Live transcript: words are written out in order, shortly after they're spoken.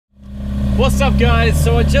What's up guys?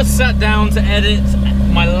 So I just sat down to edit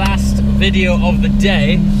my last video of the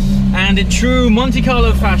day, and in true Monte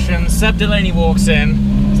Carlo fashion, Seb Delaney walks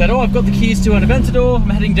in, said, oh, I've got the keys to an Aventador, I'm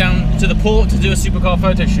heading down to the port to do a supercar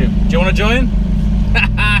photo shoot. Do you want to join?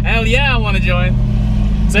 Hell yeah, I want to join.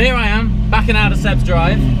 So here I am, backing out of Seb's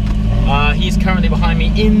drive. He's currently behind me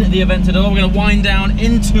in the Aventador. We're going to wind down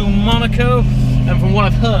into Monaco, and from what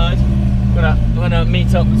I've heard, I'm gonna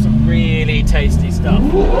meet up with some really tasty stuff.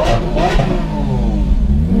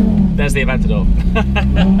 There's the Aventador.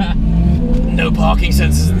 No parking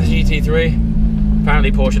sensors in the GT3.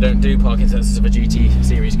 Apparently Porsche don't do parking sensors for GT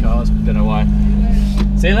series cars. Don't know why.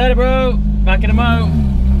 See you later, bro. Back in a mo.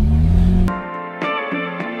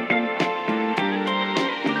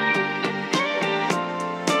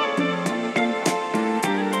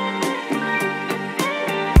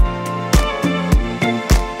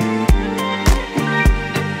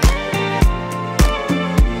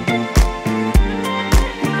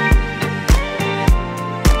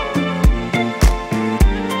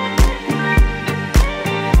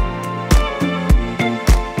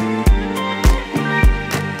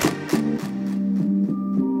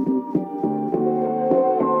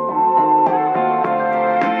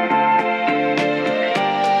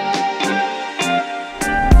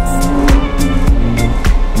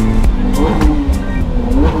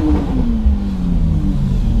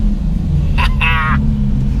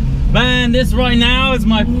 Man, this right now is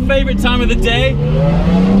my favorite time of the day.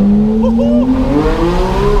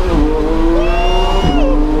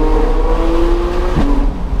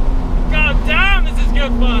 God damn, this is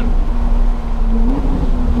good fun.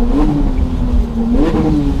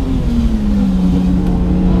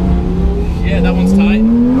 Yeah, that one's tight.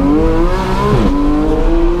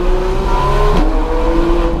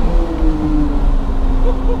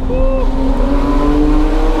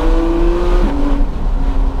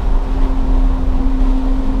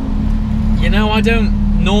 I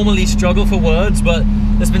don't normally struggle for words, but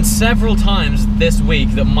there's been several times this week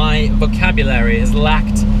that my vocabulary has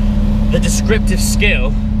lacked the descriptive skill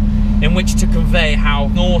in which to convey how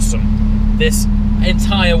awesome this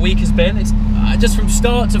entire week has been. It's just from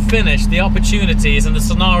start to finish, the opportunities and the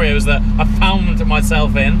scenarios that I've found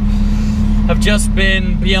myself in have just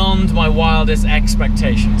been beyond my wildest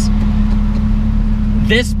expectations.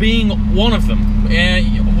 This being one of them.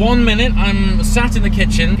 1 minute I'm sat in the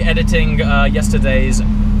kitchen editing yesterday's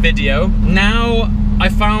video. Now I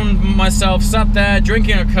found myself sat there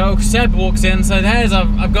drinking a Coke. Seb walks in and said, hey,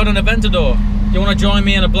 I've got an Aventador. Do you want to join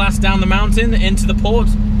me in a blast down the mountain into the port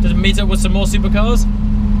to meet up with some more supercars?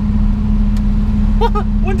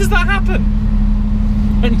 When does that happen?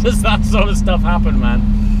 When does that sort of stuff happen, man?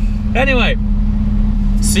 Anyway,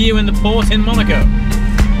 see you in the port in Monaco.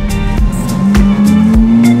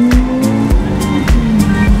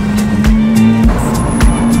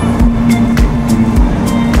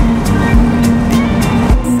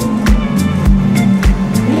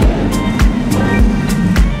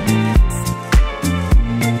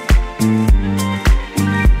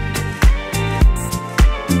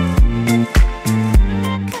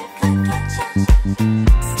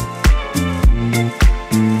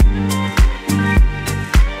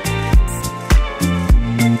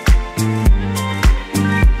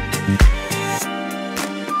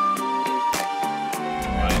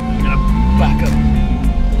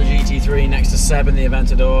 Next to Seb in the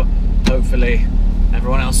Aventador. Hopefully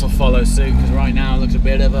everyone else will follow suit, because right now it looks a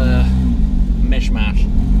bit of a mishmash.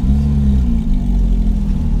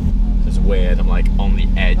 It's weird, I'm like on the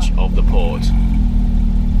edge of the port.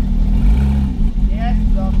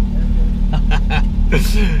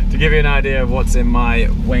 To give you an idea of what's in my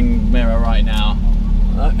wing mirror right now.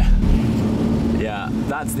 Yeah,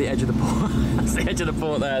 that's the edge of the port. That's the edge of the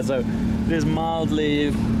port there, so it is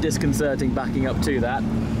mildly disconcerting backing up to that.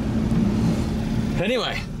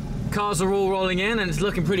 Anyway, cars are all rolling in and it's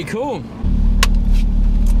looking pretty cool.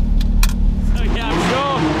 So yeah, I'm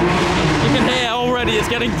sure you can hear already it's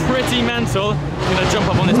getting pretty mental. I'm gonna jump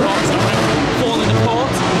up on this box and I'm gonna fall in the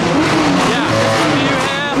port. Yeah, you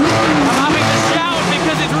here? I'm having to shout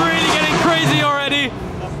because it's really getting crazy already.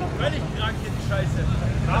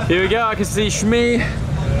 Here we go, I can see Shmi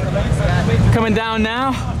coming down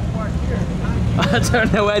now. I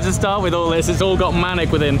don't know where to start with all this. It's all got manic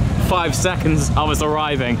within 5 seconds of us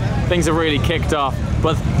arriving. Things have really kicked off,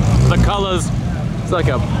 but the colours, it's like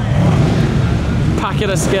a packet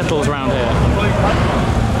of Skittles around here.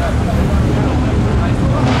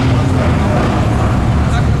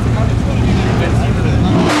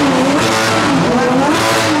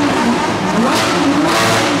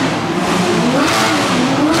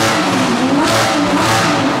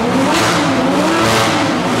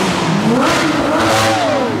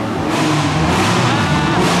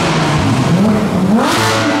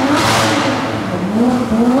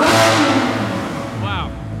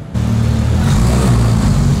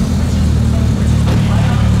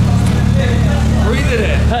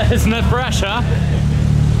 Isn't it fresh, huh?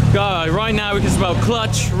 God, right now we can smell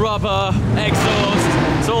clutch, rubber, exhaust.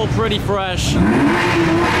 It's all pretty fresh.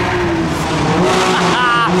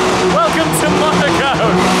 Welcome to Monaco!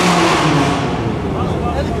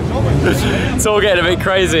 It's all getting a bit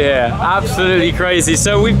crazy here. Absolutely crazy.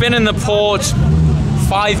 So we've been in the port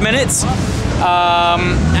 5 minutes.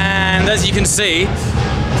 And as you can see,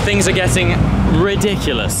 things are getting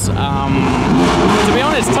ridiculous. To be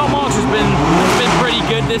honest, Top Marks has been pretty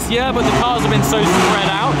good this year, but the cars have been so spread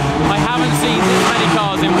out. I haven't seen this many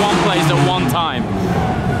cars in one place at one time.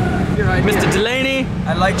 Mr. Delaney,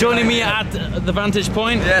 joining me at the vantage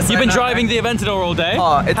point. Yes, you've been driving the Aventador all day.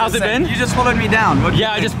 Oh, how's it been? You just followed me down.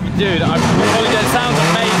 Yeah, dude, it sounds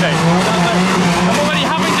amazing. I'm already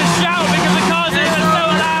having to shout because the cars are so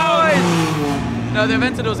loud. No, the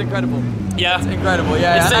Aventador's incredible. Yeah, it's incredible.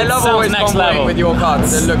 Yeah, I love always next level with your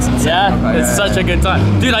cars. It looks insane. Yeah, it's such a good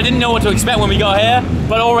time, dude. I didn't know what to expect when we got here,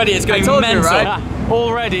 but already it's going mental. You, right?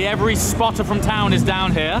 Already, every spotter from town is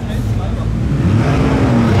down here.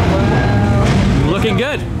 Looking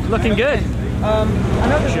good, looking good.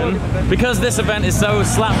 Because this event is so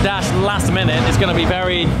slapdash last minute, it's going to be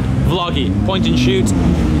very vloggy, point and shoot.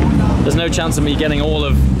 There's no chance of me getting all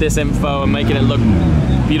of this info and making it look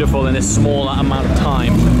beautiful in this small amount of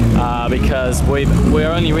time because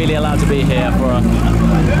we're only really allowed to be here for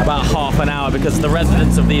about half an hour because the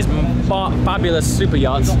residents of these fabulous super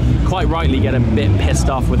yachts quite rightly get a bit pissed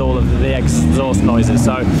off with all of the exhaust noises.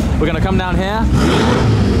 So we're going to come down here,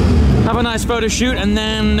 have a nice photo shoot, and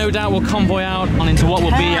then no doubt we'll convoy out on into what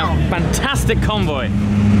will be a fantastic convoy.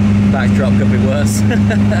 Backdrop could be worse.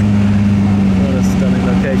 What a stunning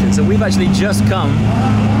location. So we've actually just come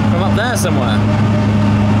from up there somewhere.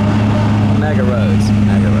 Mega roads,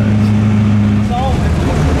 mega roads.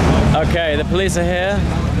 Okay, the police are here.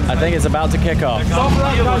 I think it's about to kick off.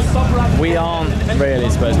 We aren't really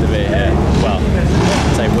supposed to be here. Well,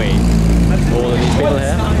 say we. All of these people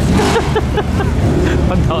here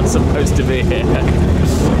are not supposed to be here.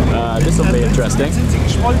 This will be interesting.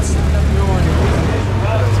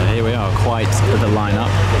 So here we are, quite the lineup.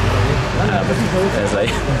 There's a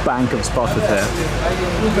bank of spotters here.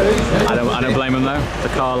 I don't blame them though. The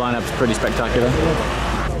car lineup's pretty spectacular.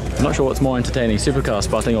 I'm not sure what's more entertaining, supercar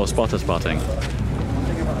spotting or spotter spotting.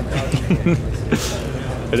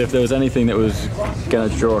 But if there was anything that was going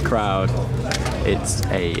to draw a crowd, it's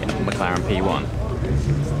a McLaren P1.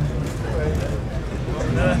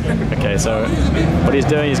 Okay, so what he's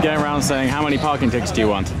doing, he's going around saying, how many parking tickets do you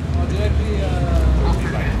want?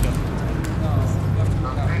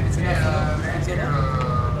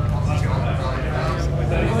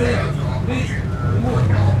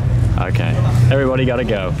 Okay, everybody gotta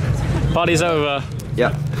go. Party's over.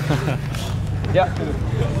 Yeah. Yeah.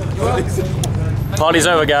 Party's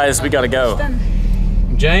over, guys. We gotta go.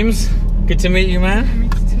 James, good to meet you, man.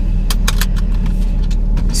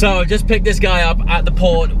 So, just picked this guy up at the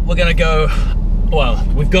port. We're gonna go. Well,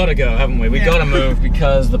 we've got to go, haven't we? We've got to move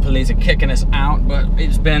because the police are kicking us out. But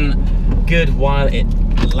it's been good while it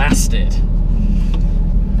lasted.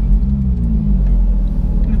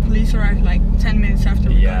 Police arrived like 10 minutes after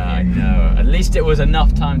we got here. I know. At least it was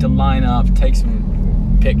enough time to line up, take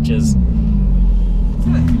some pictures.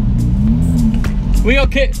 We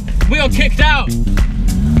got kicked out.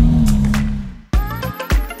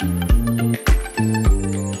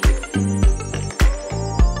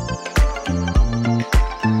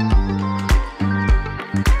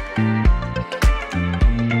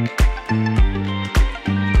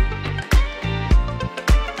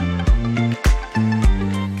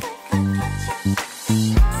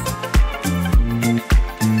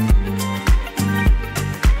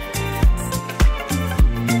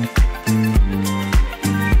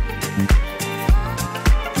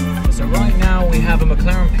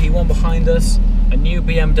 Behind us, a new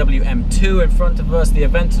BMW M2 in front of us, the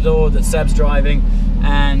Aventador that Seb's driving,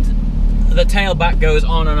 and the tailback goes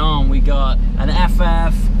on and on. We got an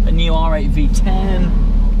FF, a new R8 V10.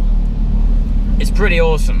 It's pretty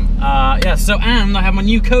awesome. Yeah, so and I have my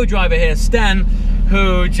new co-driver here, Sten,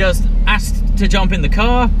 who just asked to jump in the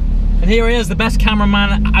car, and here he is, the best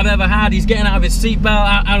cameraman I've ever had. He's getting out of his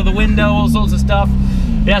seatbelt, out of the window, all sorts of stuff.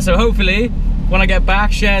 Yeah, so hopefully when I get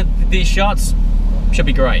back, share these shots. Should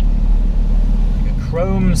be great.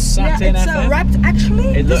 Chrome satin. Yeah, it's wrapped.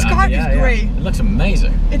 Actually, this car is grey. It looks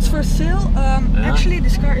amazing. It's for sale. Actually,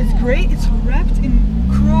 this car is grey. It's wrapped in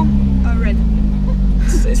chrome red.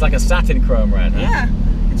 It's like a satin chrome red. Huh? Yeah,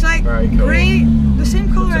 it's like very cool. Grey, the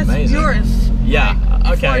same color as yours. Yeah.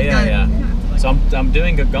 Like, okay. Yeah. So I'm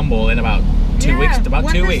doing a gumball in about 2 weeks. About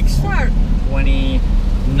 2 weeks. 29th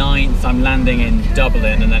 9th, I'm landing in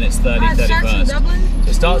Dublin, and then it's 30th, 31st. It starts in Dublin.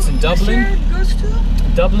 It starts in Dublin. It goes to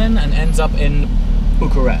Dublin and ends up in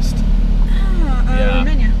Bucharest.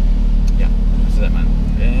 Romania. Yeah, that's it, man.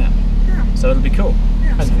 Yeah. So it'll be cool.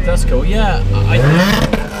 Yeah, that's cool. Yeah.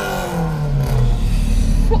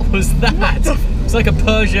 What was that? It's like a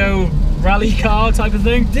Peugeot rally car type of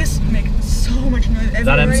thing. This makes so much noise. Is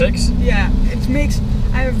that M6? Yeah, it makes.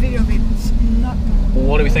 I have a video of it. It's not.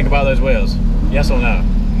 What do we think about those wheels? Yes or no?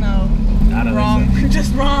 No. I don't wrong. think so.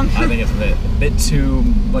 Just wrong. I think it's a bit too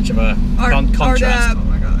much of a contrast. Oh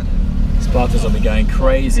my god. Spotters will be going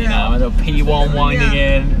crazy now. And the P1 winding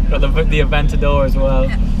in. Got the Aventador as well.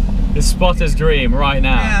 Yeah. It's Spotter's dream right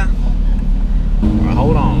now. Yeah. Right,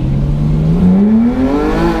 hold on.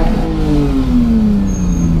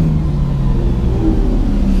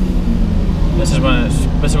 This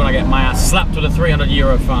is when I get my ass slapped with a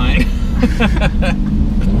 €300 fine.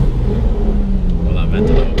 Well, that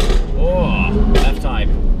Aventador. Oh, F-Type.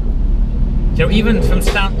 You know, even from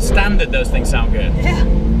standard, those things sound good. Yeah.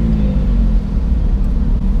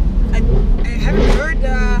 I haven't heard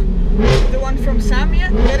the one from Sam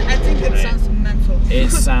yet, but I think it sounds mental.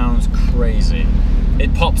 It sounds crazy.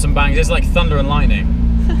 It pops and bangs. It's like thunder and lightning.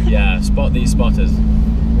 Yeah, spot these spotters.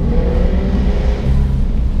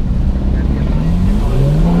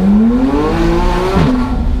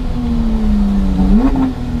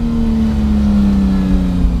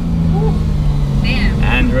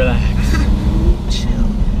 And relax. Chill.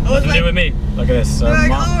 Nothing to do with me. Look at this. So,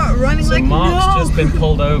 Mark's just been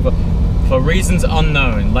pulled over for reasons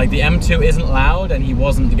unknown. Like the M2 isn't loud and he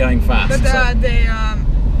wasn't going fast. But they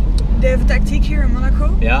have a tactic here in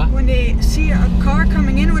Monaco. Yeah. When they see a car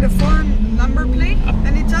coming in with a foreign number plate,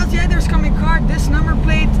 and it tells, yeah, there's coming a car, this number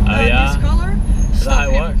plate, this color. Is that how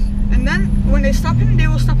it works? And then when they stop him, they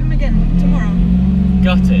will stop him again tomorrow.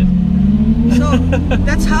 Got it. So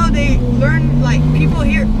that's how they learn, like, people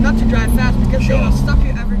here not to drive fast, because they will stop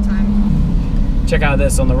you every time. Check out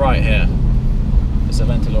this on the right here. This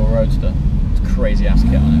Aventador Roadster. It's crazy ass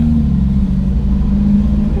kit on it.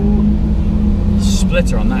 The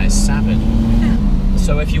splitter on that is savage. Yeah.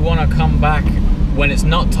 So if you want to come back when it's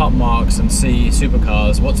not top marks and see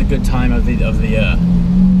supercars, what's a good time of the year?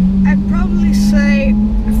 I'd probably say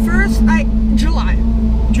July.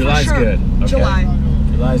 July's good. Okay. July.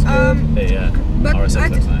 July's good. Yeah. But RS6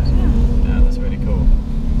 looks nice. Yeah, that's really cool.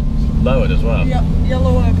 Lowered as well.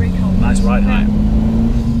 Yellow brake helmet. Nice ride height.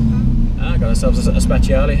 Got ourselves a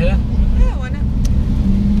Speciale here. Yeah, why not?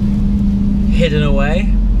 Hidden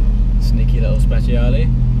away. Sneaky little Speciale.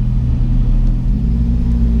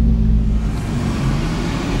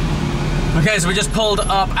 Okay, so we just pulled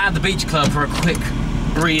up at the beach club for a quick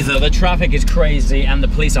breather. The traffic is crazy and the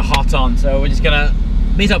police are hot on, so we're just gonna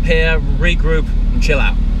meet up here, regroup and chill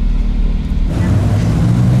out.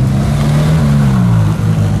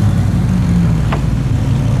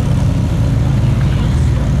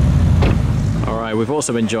 Alright, we've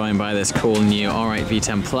also been joined by this cool new R8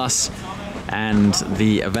 V10 Plus and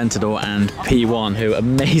the Aventador and P1, who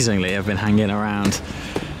amazingly have been hanging around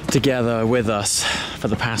together with us for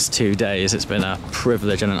the past 2 days. It's been a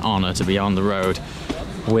privilege and an honor to be on the road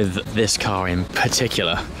with this car in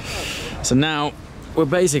particular. So now we're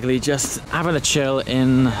basically just having a chill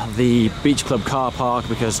in the beach club car park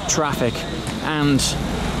because traffic and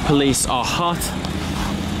police are hot.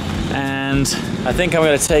 And I think I'm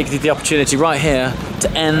going to take the opportunity right here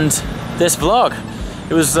to end this vlog.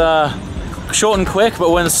 It was short and quick,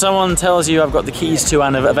 but when someone tells you I've got the keys to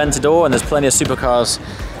an Aventador and there's plenty of supercars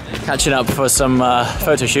catching up for some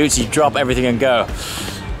photo shoots, you drop everything and go.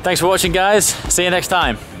 Thanks for watching, guys. See you next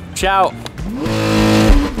time. Ciao.